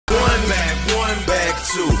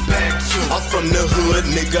from the hood,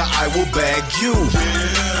 nigga, I will bag you.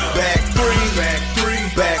 Bag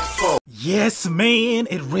three, bag four. Yes, man,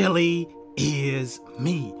 it really is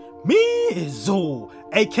me. Me is Zul,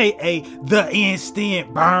 aka the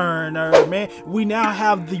Instant Burner, man. We now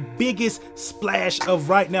have the biggest splash of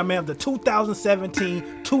right now, man, of the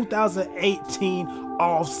 2017-2018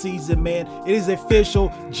 off season, man. It is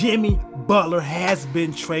official. Jimmy Butler has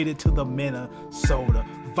been traded to the Minnesota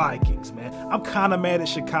Vikings, man. I'm kind of mad at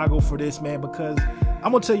Chicago for this, man, because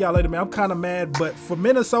I'm gonna tell y'all later, man. I'm kind of mad, but for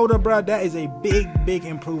Minnesota, bro, that is a big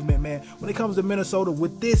improvement, man. When it comes to Minnesota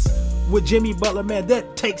with Jimmy Butler, man,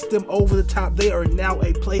 that takes them over the top. They are now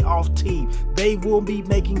a playoff team. They will be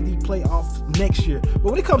making the playoffs next year. But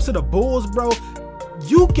when it comes to the Bulls, bro,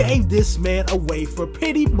 you gave this man away for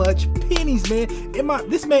pretty much pennies, man.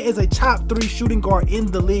 This man is a top 3 shooting guard in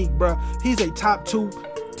the league, bro. He's a top two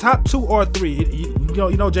or 3.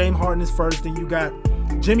 You know James Harden is first, and you got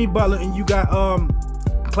Jimmy Butler, and you got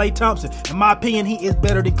Klay Thompson. In my opinion, he is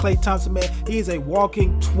better than Klay Thompson, man. He is a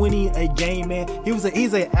walking 20 a game, man.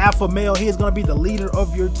 He's an alpha male. He is going to be the leader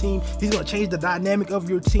of your team. He's going to change the dynamic of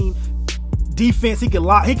your team. Defense, he can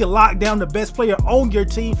lock down the best player on your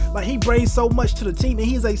team. Like, he brings so much to the team, and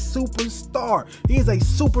he's a superstar. He is a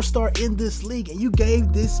superstar in this league, and you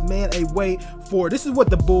gave this man away for, this is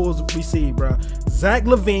what the Bulls received, bro. Zach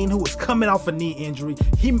LaVine, who was coming off a knee injury,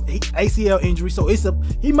 he ACL injury, so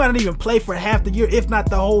he might not even play for half the year, if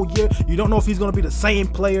not the whole year. You don't know if he's going to be the same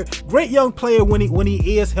player. Great young player when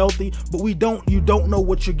he is healthy, but you don't know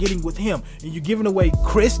what you're getting with him. And you're giving away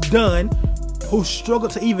Chris Dunn, who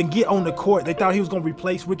struggled to even get on the court. They thought he was going to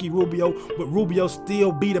replace Ricky Rubio, but Rubio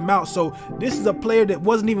still beat him out. So this is a player that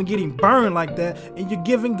wasn't even getting burned like that, and you're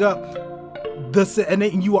giving up and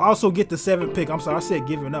then you also get the 7th pick. I'm sorry, I said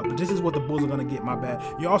giving up, but this is what the Bulls are going to get, my bad.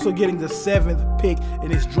 You're also getting the 7th pick in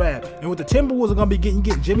this draft. And what the Timberwolves are going to be getting, you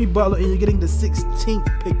get Jimmy Butler, and you're getting the 16th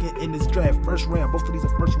pick in this draft, first round. Both of these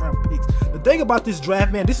are first round picks. The thing about this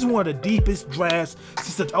draft, man, this is one of the deepest drafts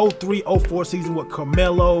since the 03-04 season with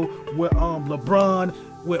Carmelo, with LeBron,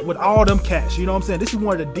 with all them cats. You know what I'm saying? This is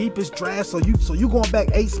one of the deepest drafts. So you going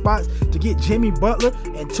back 8 spots to get Jimmy Butler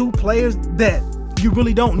and 2 players that you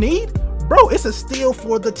really don't need? Bro, it's a steal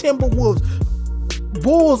for the Timberwolves.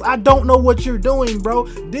 Bulls, I don't know what you're doing, bro.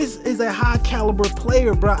 This is a high caliber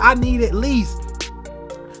player, bro. I need at least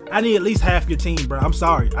half your team, bro. I'm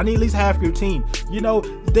sorry. I need at least half your team. You know,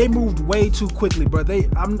 they moved way too quickly, bro.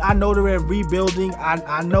 I know they're in rebuilding.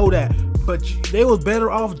 I know that. But they was better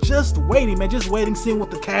off just waiting, man. Just waiting, seeing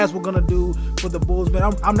what the Cavs were gonna do for the Bulls,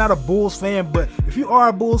 man. I'm not a Bulls fan, but if you are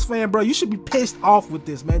a Bulls fan, bro, you should be pissed off with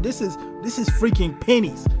this, man. This is freaking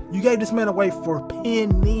pennies. You gave this man away for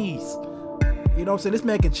pennies. You know what I'm saying? This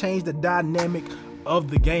man can change the dynamic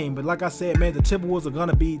of the game. But like I said, man, the Timberwolves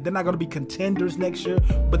they're not gonna be contenders next year,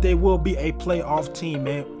 but they will be a playoff team,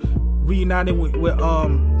 man. Reuniting with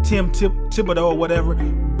Tim Thibodeau or whatever.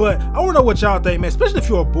 But I want to know what y'all think, man, especially if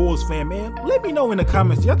you're a Bulls fan, man. Let me know in the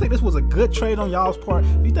comments. Do y'all think this was a good trade on y'all's part?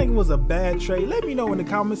 Do you think it was a bad trade? Let me know in the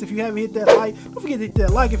comments. If you haven't hit that like, don't forget to hit that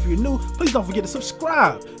like. If you're new, please don't forget to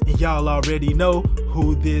subscribe. And y'all already know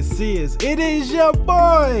who this is. It is your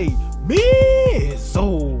boy,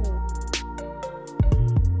 MyCAREER.